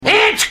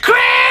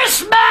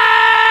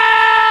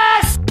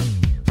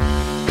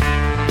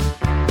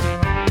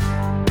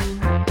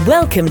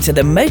Welcome to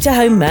the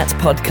Motorhome Matt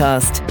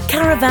podcast.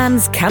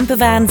 Caravans,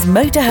 campervans,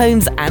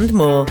 motorhomes and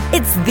more.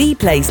 It's the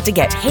place to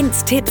get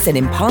hints, tips and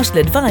impartial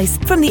advice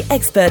from the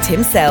expert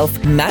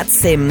himself, Matt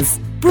Sims.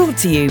 Brought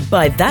to you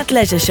by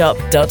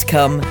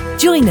thatleisureshop.com.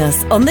 Join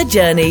us on the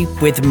journey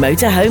with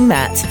Motorhome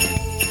Matt.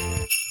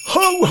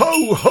 Ho,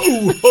 ho,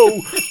 ho,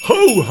 ho,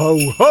 ho,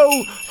 ho,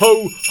 ho,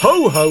 ho,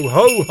 ho, ho,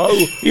 ho,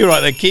 ho. You're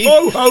right there, Keith.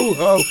 Ho, ho,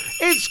 ho.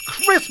 It's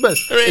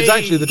Christmas. Hooray. It's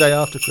actually the day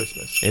after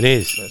Christmas. It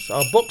is. It's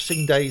our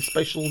Boxing Day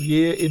special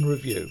year in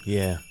review.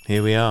 Yeah,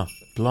 here we are.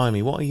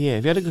 Blimey, what a year.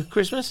 Have you had a good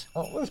Christmas?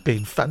 Oh, well, it's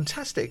been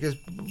fantastic.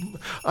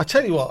 I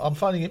tell you what, I'm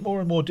finding it more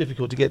and more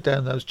difficult to get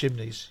down those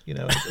chimneys, you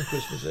know, on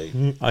Christmas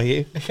Eve. Are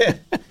you? Yeah.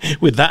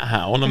 With that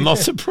hat on, I'm not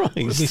With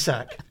surprised. me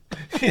sack.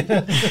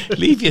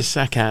 Leave your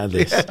sack out of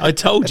this. Yeah. I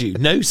told you,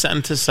 no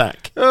Santa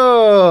sack.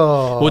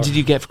 Oh. What did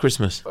you get for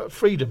Christmas?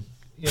 Freedom.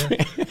 Yeah.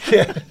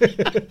 Yeah.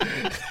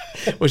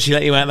 Well, she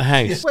let you out of the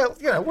house? Well,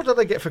 you know, what did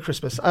I get for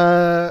Christmas?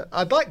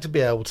 I'd like to be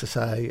able to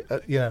say,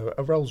 you know,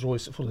 a Rolls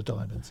Royce full of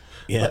diamonds.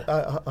 Yeah.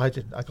 But I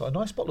didn't. I got a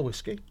nice bottle of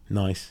whiskey.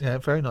 Nice. Yeah,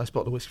 very nice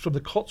bottle of whiskey from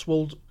the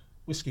Cotswold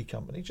Whiskey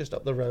Company, just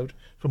up the road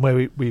from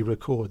where we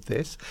record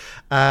this.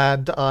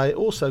 And I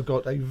also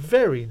got a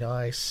very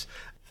nice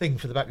thing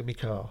for the back of my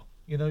car.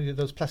 You know,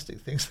 those plastic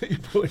things that you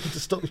put in to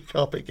stop your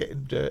carpet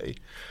getting dirty.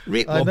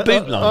 Boot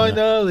liner? I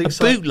know. A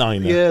boot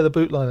liner? Yeah, the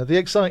boot liner. The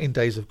exciting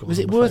days have gone. Was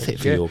it worth it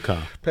for your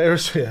car?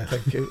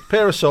 Thank you.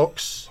 Pair of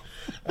socks.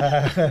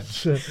 And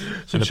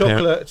some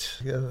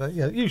chocolate.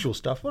 Yeah, usual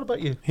stuff. What about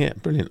you? Yeah,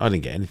 brilliant. I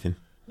didn't get anything.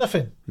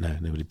 Nothing? No,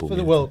 nobody bought me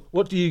anything. Well,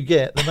 what do you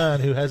get, the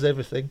man who has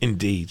everything?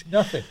 Indeed.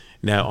 Nothing.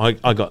 No,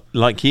 I got,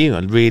 like you,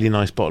 a really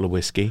nice bottle of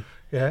whiskey.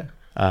 Yeah.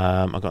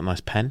 I got a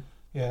nice pen.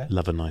 Yeah.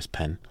 Love a nice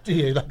pen. Do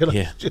you like a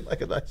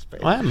nice pen?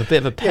 I am a bit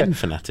of a pen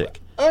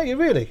fanatic. Are you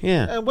really?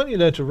 Yeah. And when you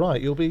learn to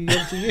write, you'll be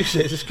able to use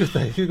it. It's a good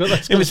thing. You've got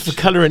that it was for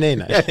colouring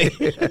in, actually.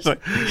 Yeah. It's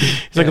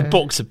like a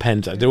box of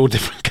pens. They're all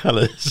different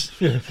colours.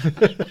 Yeah.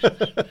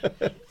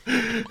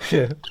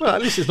 Yeah. Well,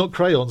 at least it's not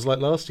crayons like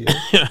last year.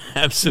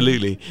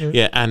 Absolutely.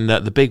 Yeah, and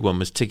the big one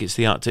was tickets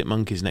to the Arctic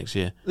Monkeys next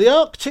year. The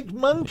Arctic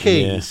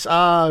Monkeys.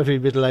 Yeah. Every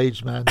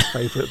middle-aged man's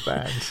favourite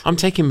band. I'm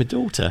taking my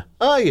daughter.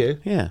 Are you?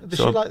 Yeah. Does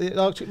she like the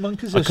Arctic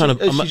Monkeys? Or is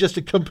she just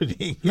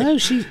accompanying? No,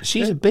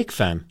 she's a big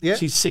fan. Yeah.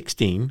 She's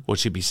 16, or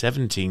she'll be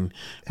 17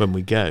 when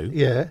we go.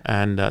 Yeah.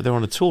 And they're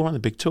on a tour, on a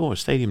big tour, a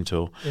stadium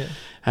tour. Yeah.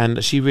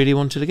 And she really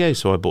wanted to go,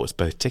 so I bought us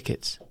both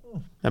tickets.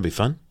 That'd be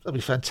fun. That'd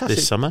be fantastic.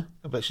 This summer.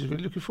 I bet she's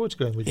really looking forward to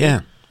going with you.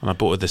 Yeah. And I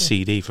bought her the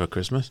CD for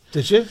Christmas.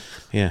 Did you?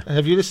 Yeah. And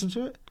have you listened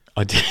to it?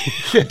 I did.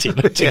 I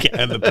took it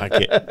out of the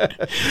packet.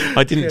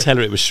 I didn't tell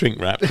her it was shrink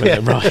wrapped when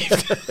it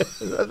arrived.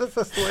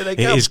 That's the way they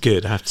come. It is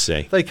good, I have to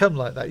say. They come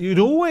like that. You'd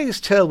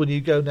always tell when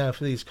you go now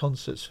for these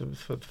concerts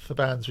for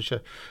bands which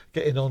are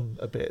getting on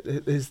a bit.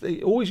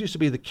 It always used to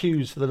be the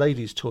queues for the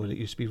ladies' toilet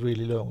used to be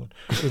really long.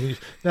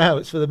 Now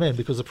it's for the men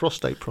because of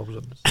prostate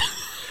problems.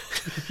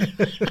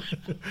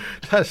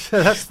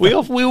 We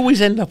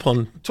always end up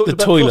on the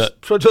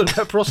toilet. Talking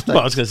about prostate. Well,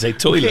 I was going to say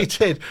toilet. We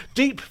did.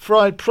 Deep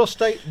fried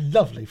prostate,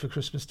 lovely for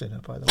Christmas dinner,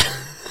 by the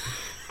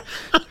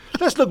way.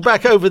 Let's look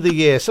back over the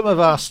year, some of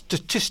our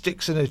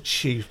statistics and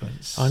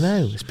achievements. I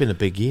know, it's been a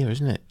big year,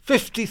 isn't it?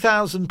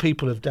 50,000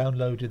 people have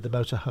downloaded the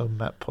Motorhome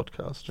Matt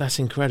podcast. That's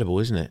incredible,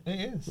 isn't it?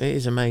 It is. It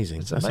is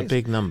amazing. That's amazing. A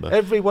big number.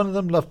 Every one of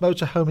them love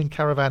motorhoming,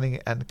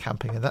 caravanning and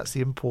camping, and that's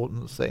the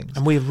important thing.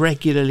 And we've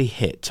regularly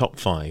hit top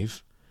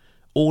 5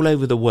 all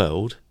over the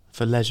world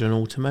for leisure and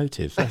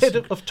automotive. Ahead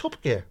of Top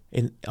Gear.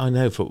 I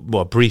know,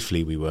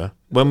 briefly we were.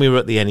 When we were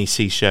at the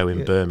NEC show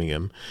in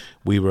Birmingham,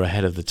 we were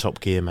ahead of the Top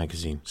Gear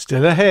magazine.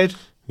 Still ahead.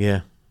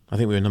 Yeah. I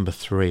think we were number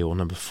 3 or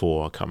number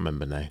 4. I can't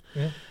remember now.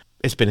 Yeah.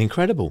 It's been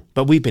incredible.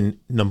 But we've been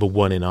number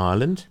 1 in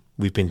Ireland.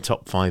 We've been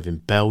top 5 in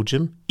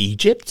Belgium,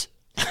 Egypt.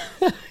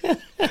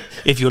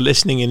 If you're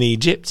listening in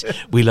Egypt,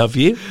 we love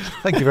you.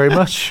 Thank you very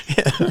much.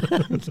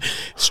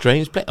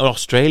 Strange place.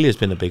 Australia's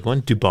been a big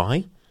one.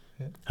 Dubai.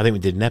 I think we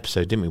did an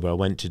episode, didn't we, where I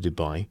went to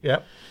Dubai. Yeah.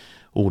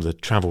 All the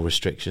travel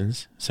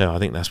restrictions. So I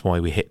think that's why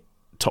we hit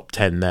top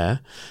 10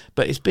 there.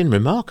 But it's been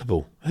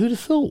remarkable. Who'd have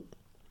thought?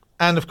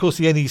 And, of course,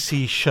 the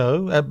NEC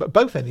show,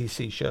 both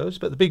NEC shows,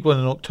 but the big one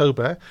in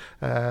October,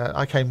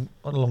 I came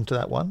along to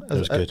that one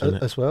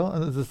as well.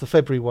 And there's the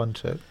February one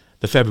too.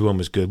 The February one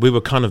was good. We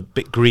were kind of a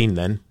bit green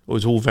then. It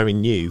was all very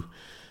new.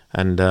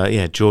 And,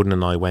 Jordan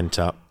and I went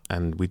up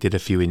and we did a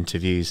few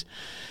interviews.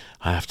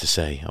 I have to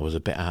say, I was a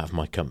bit out of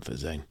my comfort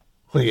zone.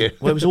 Were you?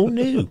 Well, it was all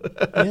new.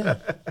 Yeah.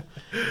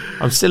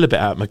 I'm still a bit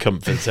out of my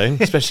comfort zone,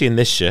 especially in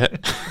this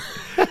shirt.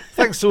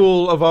 Thanks to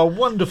all of our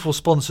wonderful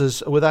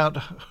sponsors, without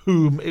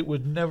whom it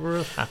would never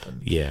have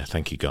happened. Yeah,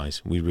 thank you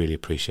guys. We really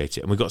appreciate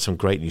it. And we've got some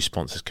great new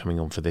sponsors coming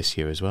on for this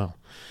year as well.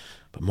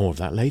 But more of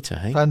that later,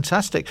 hey?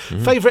 Fantastic.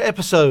 Favourite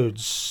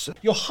episodes?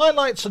 Your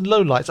highlights and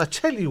lowlights. I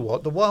tell you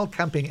what, the wild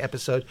camping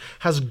episode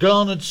has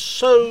garnered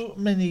so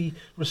many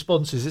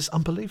responses. It's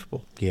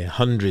unbelievable. Yeah,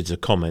 hundreds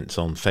of comments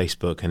on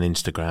Facebook and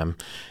Instagram.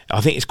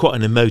 I think it's quite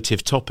an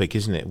emotive topic,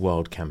 isn't it,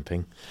 wild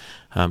camping?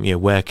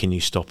 Where can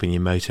you stop in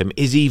your motorhome?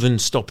 Is even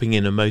stopping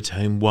in a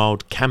motorhome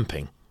wild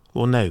camping?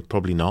 Well, no,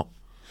 probably not.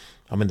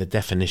 I mean, the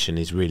definition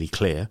is really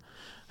clear.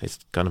 It's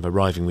kind of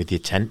arriving with your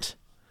tent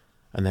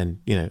and then,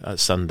 at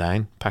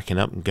sundown, packing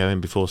up and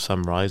going before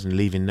sunrise and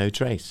leaving no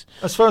trace.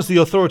 As far as the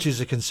authorities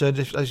are concerned,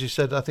 as you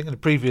said, I think in the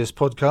previous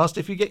podcast,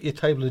 if you get your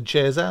table and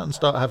chairs out and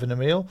start having a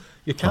meal,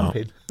 you're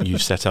camping. Well,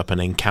 you've set up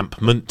an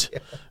encampment.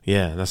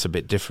 Yeah, that's a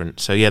bit different.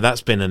 So,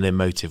 that's been an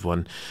emotive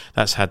one.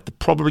 That's had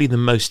probably the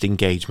most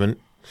engagement,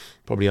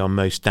 probably our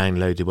most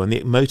downloaded one.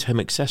 The motorhome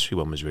accessory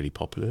one was really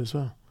popular as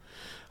well.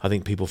 I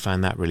think people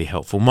found that really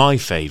helpful. My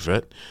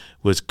favourite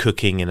was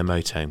cooking in a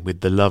motorhome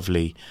with the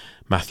lovely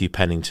Matthew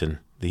Pennington,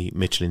 the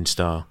Michelin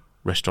star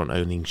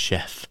restaurant-owning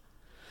chef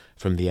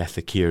from the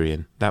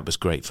Epicurean. That was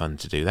great fun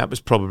to do. That was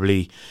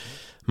probably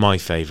my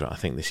favourite, I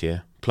think, this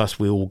year. Plus,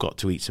 we all got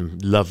to eat some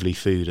lovely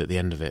food at the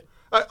end of it.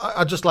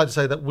 I'd just like to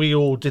say that we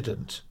all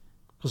didn't,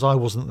 because I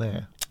wasn't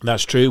there.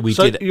 That's true. We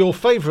so did. Your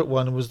favourite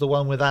one was the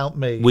one without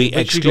me. We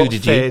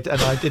excluded you.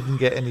 And I didn't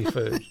get any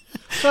food.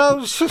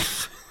 So,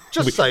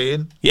 just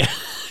saying. Yeah.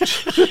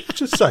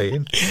 Just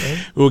saying.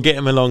 We'll get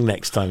him along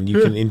next time.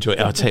 You can enjoy it.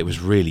 I'll tell you, it was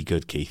really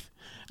good, Keith.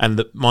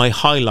 And my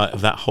highlight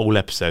of that whole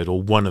episode,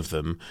 or one of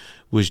them,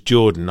 was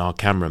Jordan, our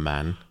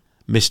cameraman,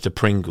 Mr.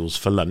 Pringles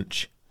for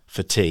lunch,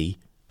 for tea,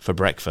 for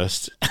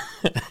breakfast,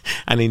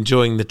 and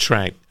enjoying the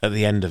trout at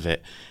the end of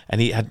it. And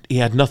he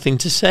had nothing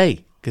to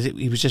say because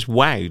he was just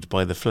wowed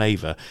by the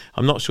flavour.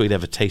 I'm not sure he'd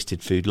ever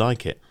tasted food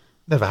like it.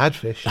 Never had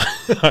fish.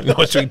 I'm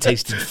not sure he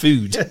tasted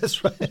food. Yeah,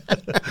 that's right.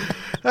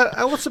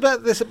 What's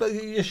about this? About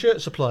your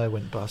shirt supplier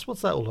went bust.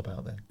 What's that all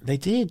about then? They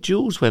did.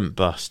 Jules went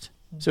bust.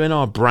 So in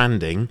our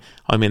branding,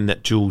 I'm in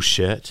that Jules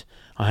shirt.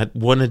 I had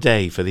one a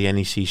day for the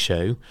NEC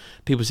show.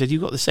 People said,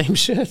 "You got the same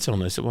shirt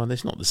on." I said, "Well,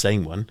 it's not the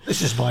same one.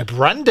 This is my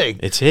branding."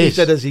 It is. He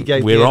said as he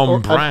gave We're me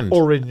on brand. an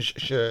orange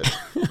shirt.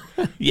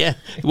 Yeah.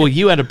 Well,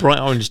 you had a bright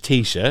orange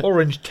T-shirt.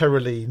 Orange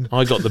Terraline.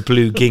 I got the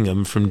blue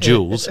gingham from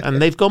Jules,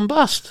 and they've gone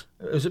bust.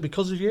 Is it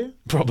because of you?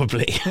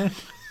 Probably.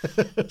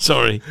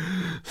 Sorry.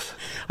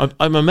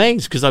 I'm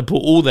amazed because I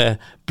bought all their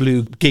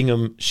blue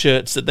gingham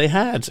shirts that they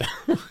had.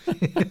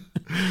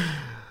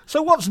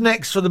 So what's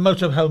next for the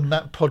Motorhome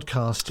Map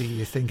podcast, do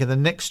you think, in the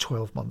next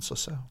 12 months or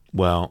so?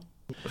 Well,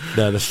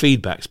 the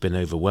feedback's been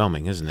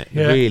overwhelming, hasn't it?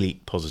 Yeah. Really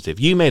positive.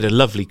 You made a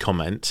lovely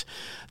comment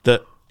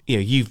that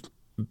you've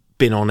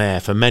been on air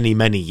for many,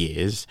 many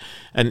years,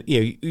 and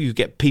you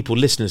get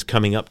listeners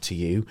coming up to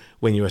you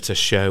when you're at a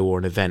show or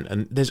an event,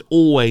 and there's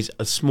always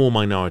a small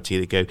minority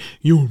that go,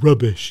 "You're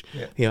rubbish,"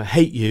 I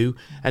hate you,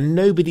 and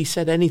nobody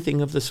said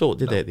anything of the sort,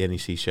 did they, at the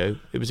NEC show?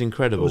 It was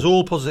incredible. It was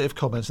all positive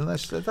comments, and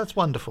that's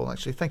wonderful,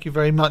 actually. Thank you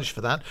very much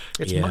for that.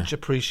 It's much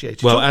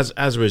appreciated. Well,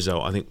 as a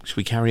result, I think, should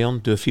we carry on,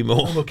 do a few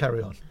more? We'll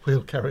carry on.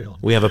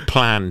 We have a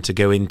plan to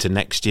go into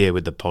next year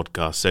with the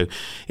podcast, so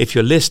if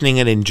you're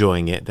listening and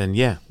enjoying it,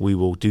 then we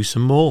will do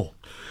some more.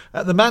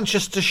 The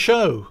Manchester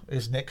show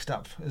is next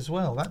up as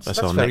well. That's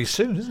very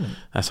soon, isn't it?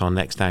 That's our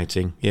next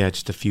outing. Yeah,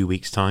 just a few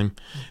weeks' time.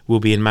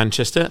 We'll be in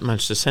Manchester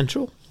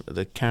Central, at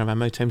the Caravan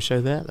Motorhome show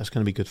there. That's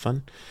going to be good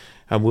fun.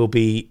 And we'll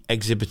be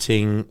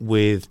exhibiting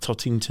with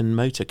Tottington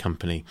Motor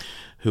Company,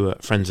 who are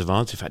friends of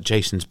ours. In fact,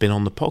 Jason's been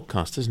on the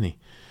podcast, hasn't he?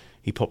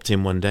 He popped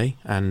in one day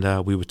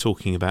and we were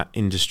talking about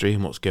industry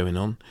and what's going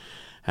on.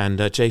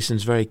 And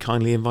Jason's very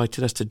kindly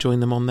invited us to join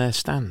them on their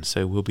stand.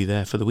 So we'll be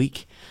there for the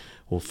week,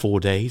 or 4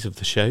 days of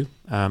the show.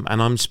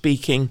 And I'm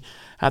speaking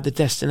at the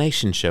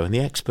Destination Show in the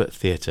Expert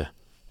Theatre.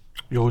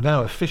 You're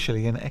now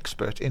officially an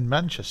expert in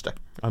Manchester.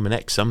 I'm an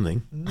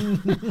ex-something.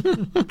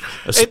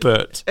 A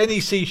spurt.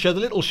 NEC show, the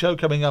little show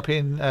coming up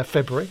in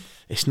February.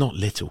 It's not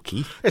little,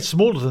 Keith. It's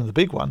smaller than the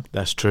big one.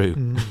 That's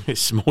true.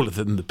 It's smaller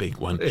than the big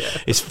one. Yeah.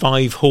 It's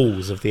 5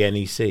 halls of the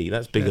NEC.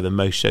 That's bigger than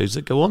most shows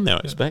that go on there, I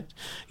expect.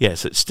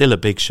 Yes, it's still a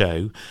big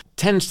show.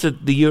 Tends to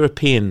the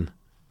European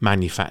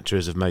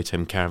manufacturers of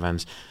motorhome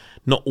caravans,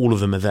 not all of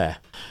them are there.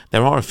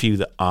 There are a few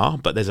that are,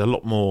 but there's a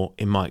lot more,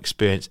 in my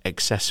experience,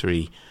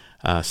 accessory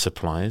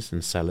suppliers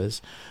and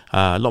sellers.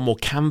 A lot more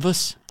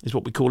canvas is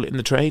what we call it in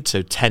the trade.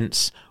 So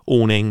tents,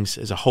 awnings,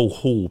 there's a whole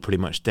hall pretty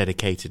much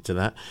dedicated to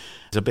that.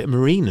 There's a bit of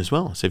marine as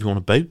well. So if you want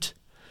a boat,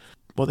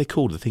 what are they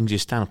called? The things you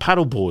stand on,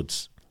 paddle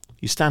boards.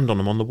 You stand on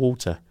them on the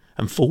water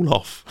and fall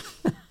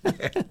off.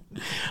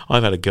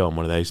 I've had a go on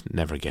one of those.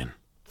 Never again.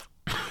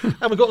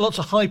 And we've got lots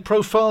of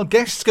high-profile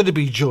guests going to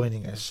be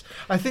joining us.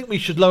 I think we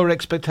should lower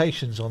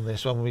expectations on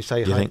this when we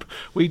say hype.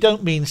 We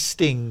don't mean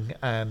Sting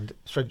and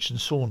French and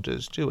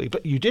Saunders, do we?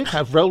 But you did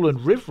have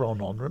Roland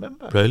Rivron on,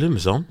 remember? Roland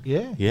was on.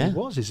 Yeah. He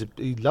was.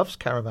 He loves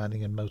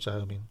caravanning and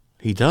motorhoming.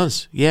 He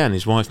does, yeah. And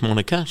his wife,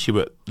 Monica, she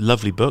wrote a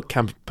lovely book,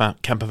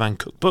 Campervan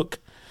Cookbook.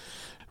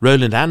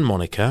 Roland and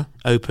Monica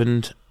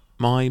opened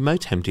my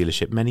motorhome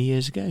dealership many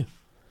years ago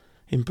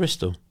in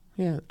Bristol.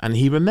 Yeah, and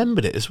he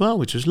remembered it as well,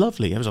 which was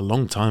lovely. It was a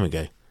long time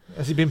ago.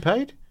 Has he been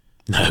paid?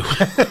 No,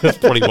 that's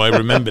probably why I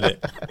remembered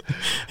it.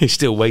 He's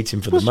still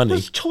waiting for the money.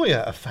 Was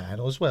Toya a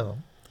fan as well?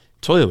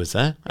 Toya was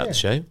there at the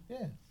show.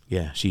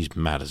 Yeah, she's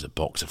mad as a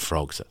box of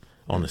frogs,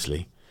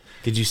 honestly.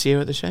 Did you see her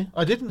at the show?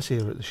 I didn't see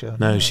her at the show.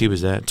 No, she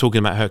was there, talking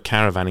about her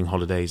caravanning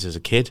holidays as a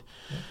kid.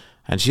 Yeah.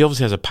 And she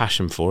obviously has a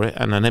passion for it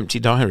and an empty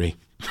diary.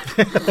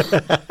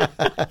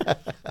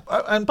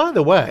 And by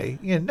the way,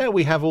 now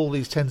we have all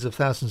these tens of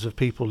thousands of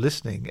people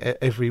listening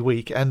every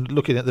week and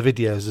looking at the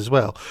videos as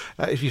well.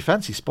 If you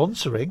fancy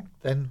sponsoring,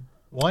 then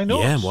why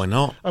not? Yeah, why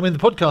not? I mean, the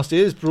podcast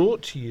is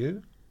brought to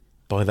you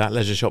by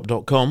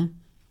thatleisureshop.com.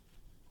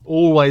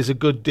 Always a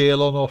good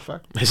deal on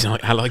offer. It's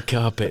like Allied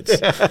Carpets.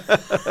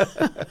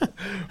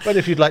 But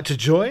if you'd like to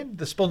join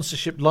the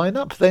sponsorship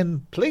lineup,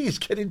 then please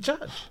get in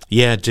touch.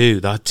 Yeah, do.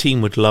 Our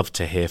team would love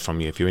to hear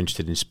from you if you're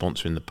interested in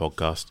sponsoring the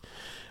podcast.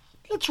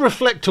 Let's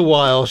reflect a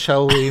while,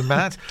 shall we,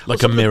 Matt?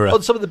 Like a mirror.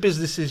 On some of the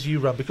businesses you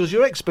run, because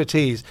your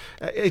expertise,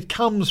 it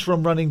comes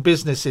from running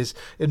businesses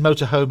in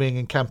motorhoming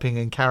and camping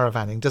and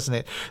caravanning, doesn't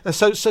it?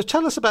 So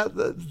tell us about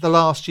the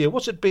last year.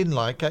 What's it been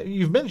like?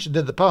 You've mentioned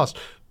in the past,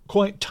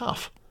 quite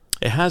tough.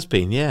 It has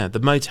been, yeah. The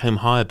motorhome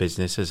hire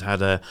business has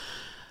had a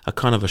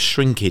kind of a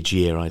shrinkage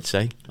year, I'd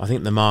say. I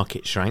think the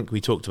market shrank.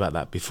 We talked about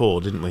that before,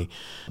 didn't we?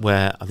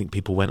 Where I think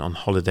people went on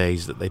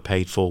holidays that they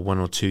paid for 1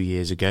 or 2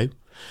 years ago.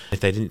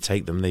 If they didn't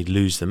take them, they'd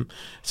lose them.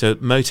 So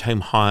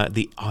motorhome hire,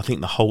 I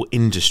think the whole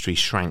industry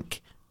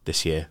shrank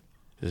this year.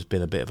 There's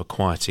been a bit of a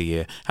quieter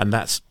year. And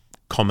that's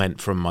comment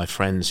from my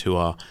friends who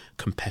are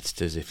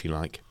competitors, if you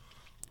like,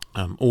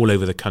 all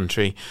over the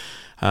country.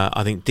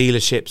 I think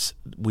dealerships,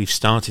 we've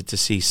started to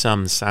see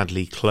some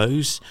sadly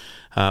close,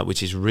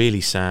 which is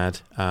really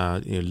sad.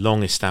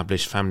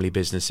 Long-established family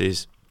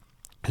businesses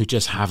who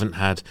just haven't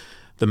had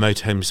the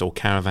motorhomes or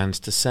caravans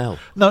to sell.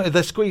 No,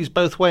 they're squeezed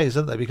both ways,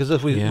 aren't they? Because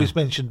as we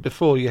mentioned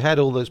before, you had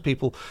all those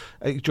people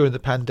during the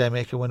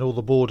pandemic and when all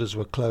the borders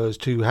were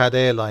closed who had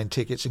airline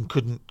tickets and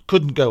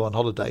couldn't go on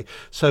holiday.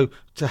 So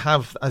to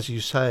have, as you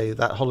say,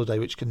 that holiday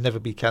which can never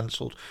be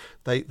cancelled,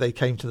 they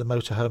came to the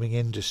motorhoming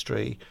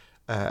industry,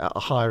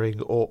 hiring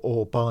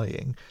or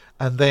buying.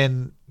 And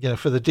then,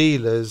 for the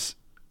dealers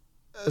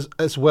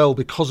as well,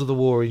 because of the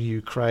war in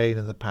Ukraine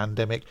and the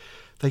pandemic,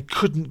 they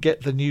couldn't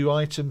get the new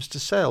items to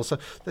sell. So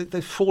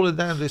they've fallen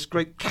down this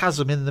great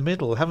chasm in the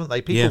middle, haven't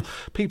they?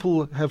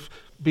 People have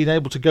been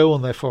able to go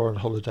on their foreign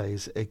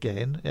holidays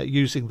again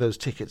using those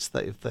tickets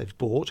they've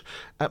bought.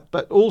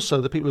 But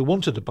also the people who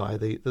wanted to buy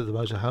the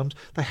motorhomes,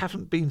 they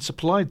haven't been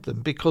supplied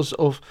them because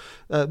of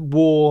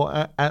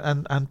war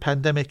and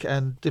pandemic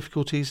and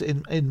difficulties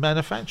in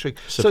manufacturing.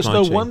 So it's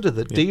no wonder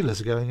that dealers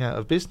are going out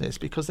of business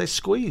because they're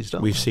squeezed,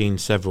 aren't they? We've seen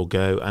several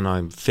go, and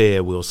I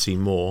fear we'll see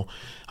more.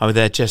 I mean,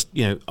 they're just,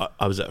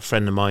 I was at a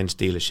friend of mine's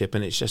dealership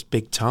and it's just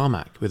big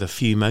tarmac with a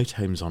few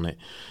motorhomes on it.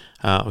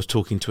 I was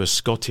talking to a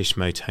Scottish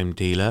motorhome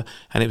dealer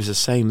and it was the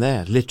same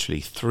there, literally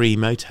 3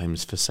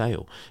 motorhomes for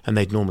sale, and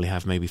they'd normally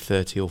have maybe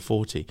 30 or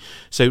 40.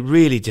 So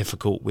really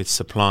difficult with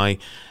supply,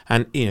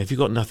 and if you've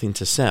got nothing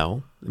to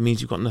sell, it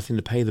means you've got nothing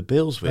to pay the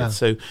bills with. Yeah.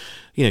 So,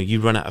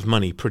 you run out of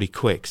money pretty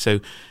quick.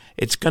 So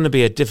it's going to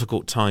be a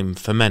difficult time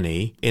for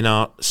many. In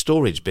our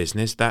storage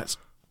business, that's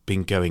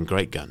been going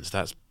great guns.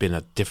 That's been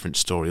a different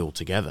story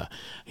altogether.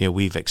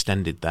 We've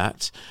extended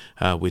that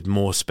with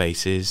more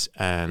spaces,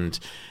 and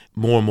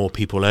more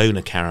people own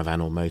a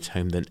caravan or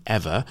motorhome than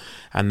ever,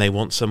 and they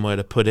want somewhere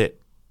to put it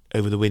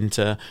over the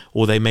winter,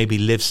 or they maybe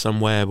live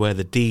somewhere where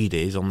the deed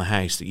is on the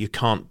house that you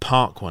can't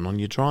park one on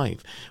your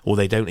drive, or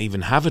they don't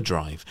even have a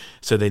drive,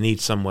 so they need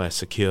somewhere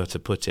secure to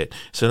put it.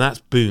 So that's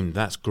boomed,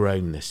 that's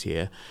grown this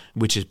year,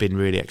 which has been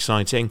really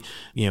exciting.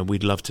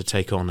 We'd love to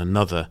take on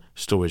another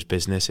storage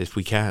business if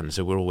we can,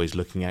 so we're always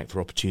looking out for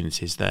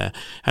opportunities there.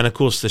 And of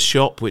course the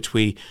shop, which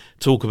we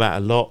talk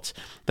about a lot,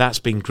 that's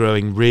been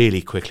growing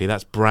really quickly.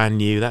 That's brand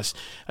new. That's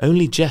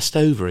only just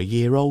over a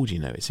year old,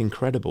 it's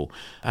incredible.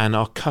 And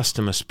our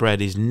customer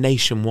spread is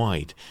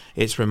nationwide.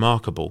 It's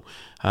remarkable.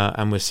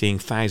 And we're seeing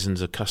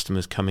thousands of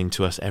customers coming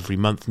to us every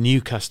month,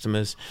 new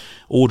customers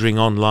ordering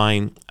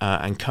online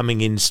and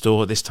coming in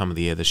store. This time of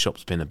the year, the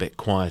shop's been a bit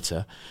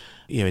quieter.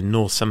 In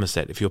North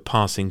Somerset, if you're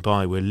passing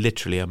by, we're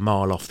literally a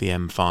mile off the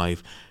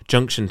M5,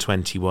 junction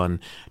 21.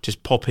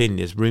 Just pop in,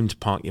 there's room to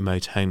park your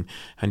motorhome,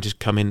 and just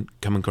come and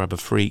grab a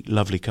free,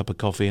 lovely cup of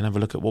coffee and have a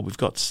look at what we've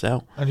got to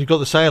sell. And you've got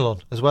the sale on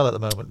as well at the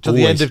moment, till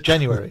the end of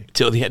January.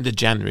 Till the end of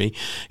January.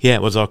 Yeah,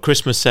 it was our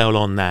Christmas sale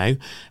on now,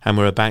 and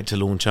we're about to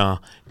launch our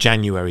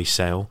January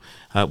sale,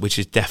 which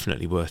is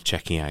definitely worth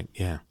checking out,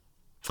 yeah.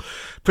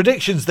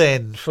 Predictions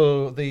then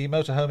for the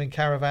motorhoming,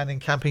 caravanning,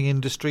 camping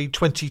industry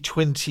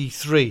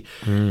 2023.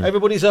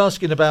 Everybody's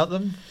asking about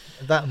them.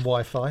 That and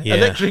Wi-Fi. Yeah.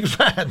 Electric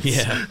vans.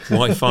 Yeah,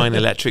 Wi-Fi and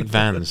electric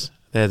vans.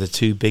 They're the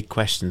two big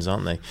questions,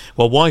 aren't they?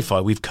 Well,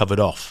 Wi-Fi we've covered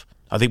off.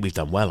 I think we've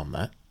done well on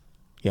that.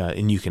 Yeah,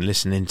 and you can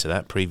listen into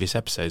that previous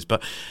episodes.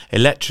 But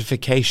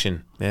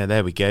electrification, yeah,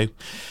 there we go.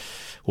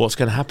 What's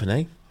going to happen,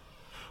 eh?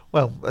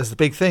 Well, that's the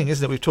big thing,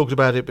 isn't it? We've talked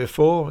about it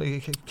before.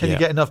 Can you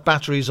get enough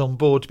batteries on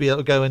board to be able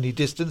to go any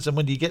distance? And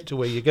when you get to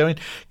where you're going,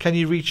 can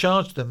you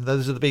recharge them?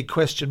 Those are the big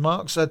question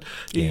marks. And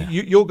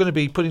you're going to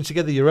be putting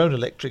together your own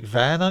electric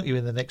van, aren't you,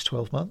 in the next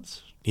 12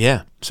 months?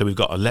 Yeah. So we've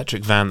got an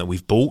electric van that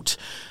we've bought,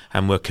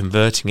 and we're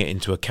converting it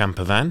into a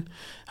camper van.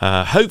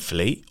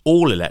 Hopefully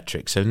all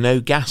electric, so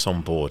no gas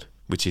on board,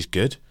 which is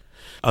good.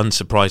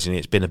 Unsurprisingly,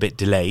 it's been a bit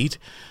delayed,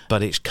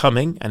 but it's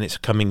coming, and it's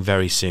coming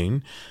very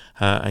soon.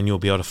 And you'll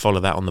be able to follow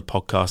that on the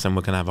podcast, and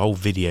we're going to have a whole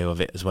video of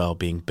it as well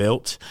being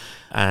built,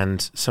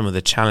 and some of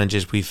the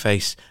challenges we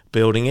face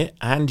building it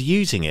and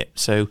using it.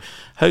 So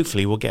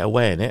hopefully we'll get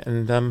away in it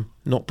and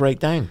not break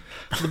down.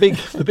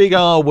 The big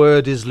R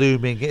word is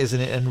looming, isn't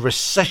it? And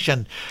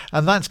recession,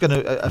 and that's going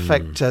to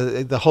affect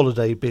the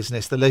holiday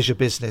business, the leisure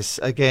business.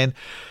 Again,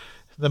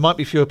 there might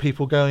be fewer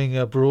people going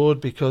abroad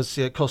because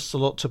it costs a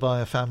lot to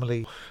buy a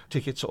family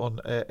tickets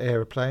on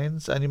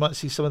aeroplanes, and you might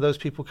see some of those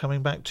people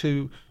coming back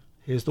to,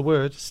 here's the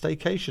word,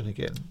 staycation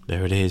again.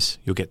 There it is.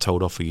 You'll get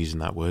told off for using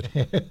that word.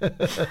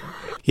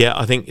 Yeah,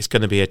 I think it's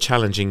going to be a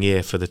challenging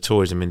year for the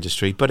tourism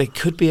industry, but it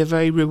could be a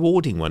very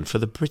rewarding one for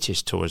the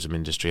British tourism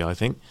industry, I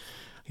think.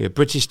 Yeah,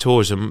 British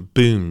tourism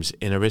booms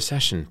in a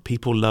recession.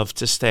 People love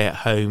to stay at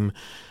home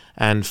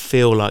and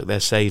feel like they're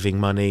saving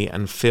money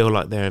and feel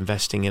like they're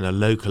investing in a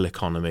local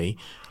economy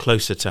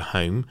closer to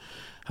home.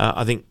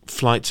 I think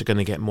flights are going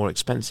to get more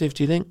expensive,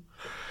 do you think?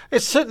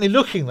 It's certainly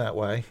looking that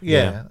way,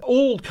 yeah.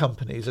 All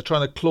companies are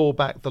trying to claw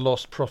back the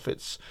lost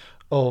profits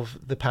of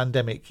the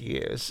pandemic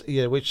years,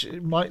 which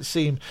might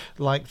seem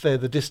like they're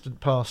the distant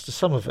past to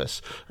some of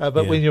us.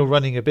 But when you're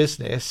running a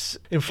business,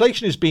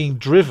 inflation is being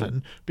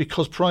driven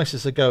because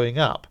prices are going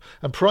up,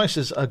 and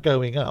prices are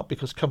going up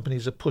because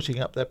companies are putting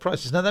up their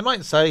prices. Now, they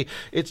might say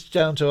it's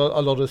down to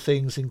a lot of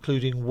things,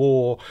 including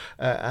war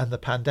and the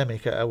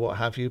pandemic or what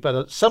have you,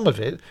 but some of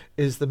it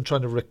is them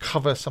trying to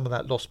recover some of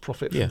that lost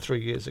profit from 3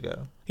 years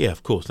ago. Yeah,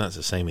 of course. That's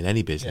the same in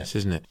any business,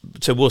 isn't it?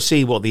 So we'll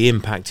see what the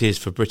impact is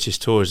for British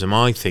tourism.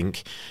 I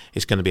think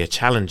it's going to be a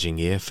challenging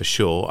year for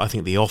sure. I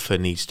think the offer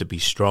needs to be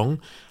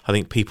strong. I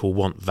think people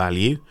want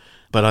value,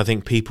 but I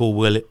think people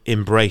will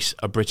embrace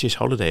a British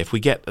holiday. If we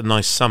get a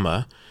nice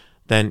summer,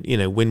 then,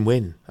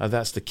 win-win.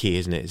 That's the key,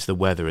 isn't it? It's the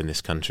weather in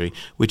this country,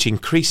 which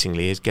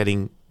increasingly is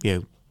getting,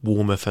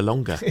 warmer for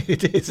longer.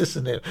 It is,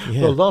 isn't it?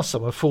 Yeah. Well, last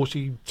summer,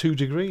 42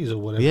 degrees or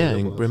whatever. Yeah,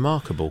 it was.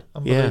 remarkable.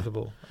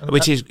 Unbelievable. Yeah.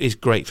 Which is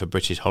great for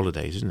British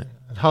holidays, isn't it?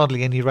 And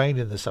hardly any rain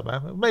in the summer.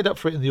 Made up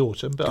for it in the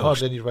autumn, but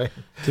hardly any rain.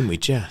 Didn't we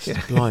just?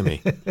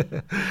 Blimey.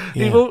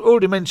 You've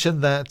already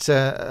mentioned that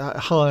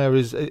hire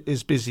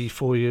is busy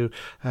for you,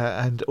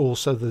 and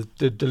also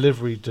the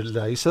delivery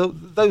delay. So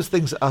those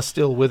things are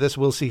still with us.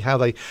 We'll see how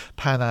they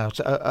pan out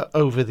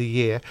over the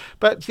year.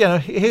 But,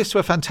 here's to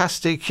a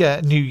fantastic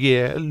new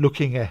year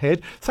looking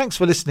ahead. Thanks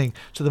for listening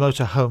to the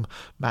Motorhome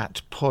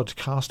Matt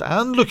podcast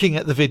and looking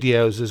at the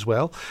videos as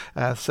well.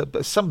 So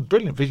some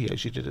brilliant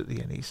videos you did at the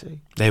NEC.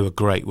 They were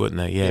great, weren't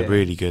they? Yeah,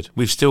 really good.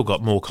 We've still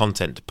got more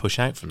content to push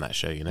out from that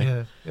show,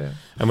 Yeah.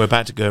 And we're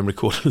about to go and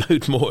record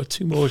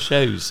two more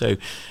shows. So,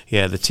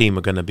 the team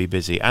are going to be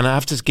busy. And I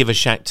have to give a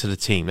shout to the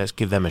team. Let's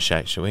give them a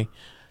shout, shall we?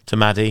 To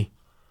Maddie,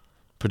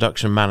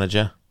 production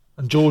manager.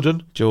 And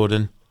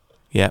Jordan.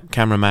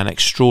 Cameraman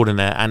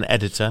extraordinaire and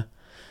editor.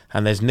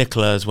 And there's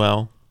Nicola as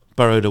well,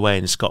 burrowed away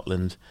in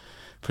Scotland,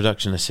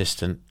 production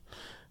assistant.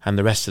 And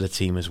the rest of the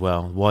team as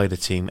well, wider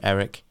team,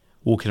 Eric,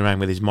 walking around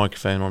with his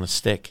microphone on a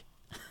stick.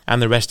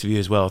 And the rest of you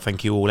as well,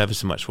 thank you all ever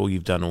so much for all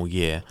you've done all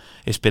year.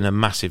 It's been a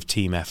massive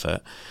team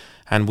effort.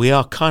 And we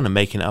are kind of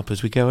making it up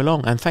as we go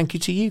along. And thank you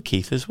to you,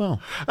 Keith, as well.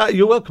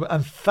 You're welcome.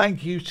 And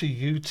thank you to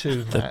you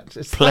too, Matt.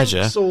 It's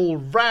pleasure. Thanks all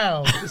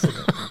round, isn't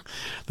it?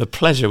 The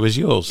pleasure was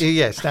yours.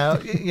 Yes. Now,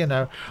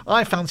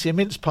 I fancy a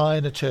mince pie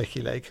and a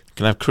turkey leg.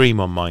 Can I have cream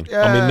on mine?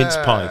 Mince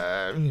pie.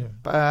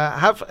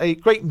 Have a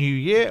great new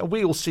year.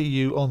 We will see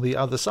you on the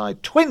other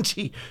side.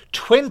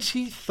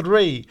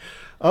 2023.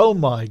 Oh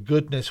my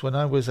goodness, when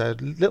I was a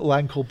little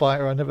ankle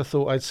biter, I never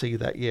thought I'd see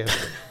that year.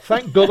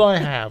 Thank God I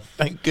have.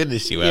 Thank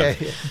goodness you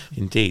have. Yeah.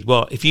 Indeed.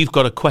 Well, if you've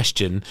got a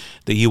question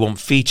that you want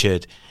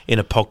featured in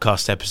a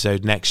podcast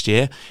episode next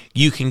year,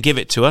 you can give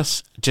it to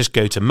us. Just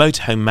go to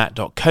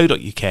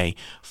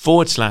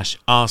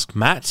motorhomematt.co.uk/ask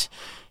Matt,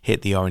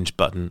 hit the orange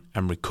button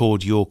and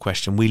record your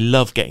question. We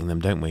love getting them,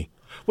 don't we?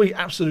 We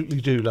absolutely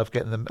do love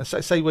getting them.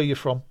 Say where you're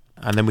from.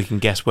 And then we can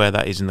guess where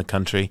that is in the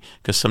country,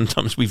 because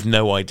sometimes we've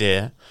no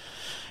idea.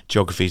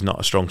 Geography's not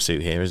a strong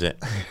suit here, is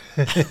it?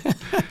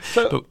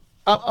 So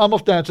I'm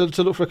off down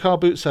to look for a car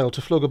boot sale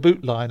to flog a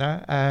boot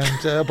liner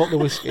and a bottle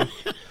of whiskey.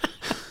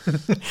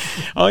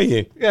 Are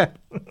you? Yeah.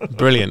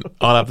 Brilliant.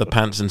 I'll have the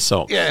pants and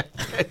socks. Yeah.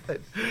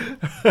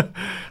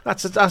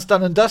 That's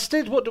done and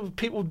dusted. What do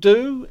people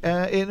do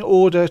in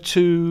order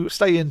to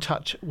stay in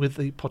touch with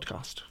the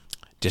podcast?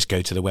 Just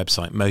go to the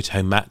website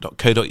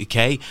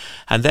motorhomematt.co.uk,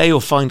 and there you'll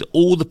find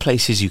all the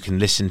places you can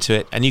listen to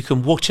it, and you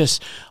can watch us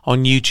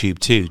on YouTube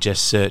too.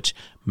 Just search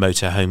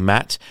Motorhome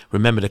Matt.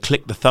 Remember to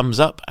click the thumbs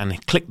up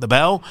and click the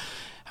bell,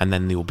 and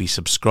then you'll be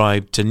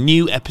subscribed to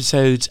new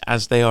episodes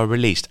as they are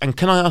released. And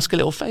can I ask a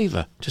little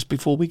favour just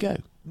before we go?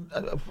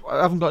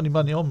 I haven't got any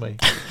money on me.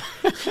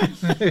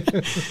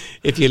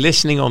 If you're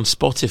listening on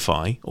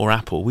Spotify or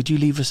Apple, would you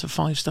leave us a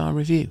 5-star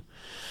review?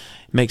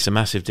 It makes a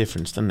massive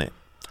difference, doesn't it?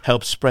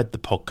 Helps spread the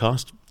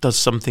podcast, does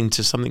something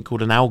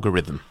called an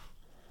algorithm.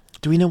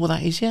 Do we know what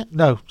that is yet?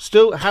 No,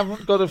 still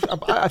haven't got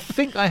I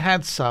think I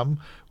had some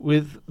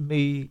with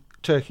me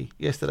turkey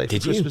yesterday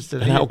Did for Christmas you?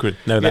 dinner.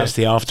 No, that's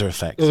the after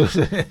effects.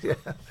 Yeah.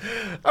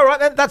 All right,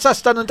 then. That's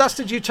us done and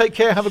dusted. You take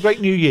care. Have a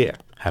great new year.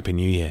 Happy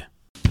New Year.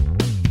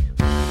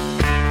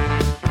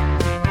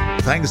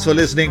 Thanks for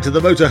listening to the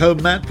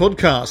Motorhome Matt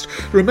podcast.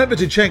 Remember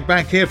to check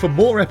back here for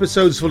more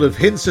episodes full of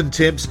hints and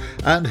tips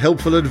and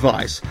helpful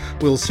advice.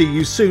 We'll see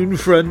you soon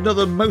for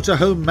another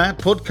Motorhome Matt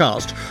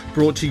podcast,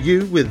 brought to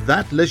you with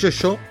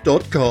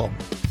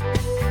thatleisureShop.com.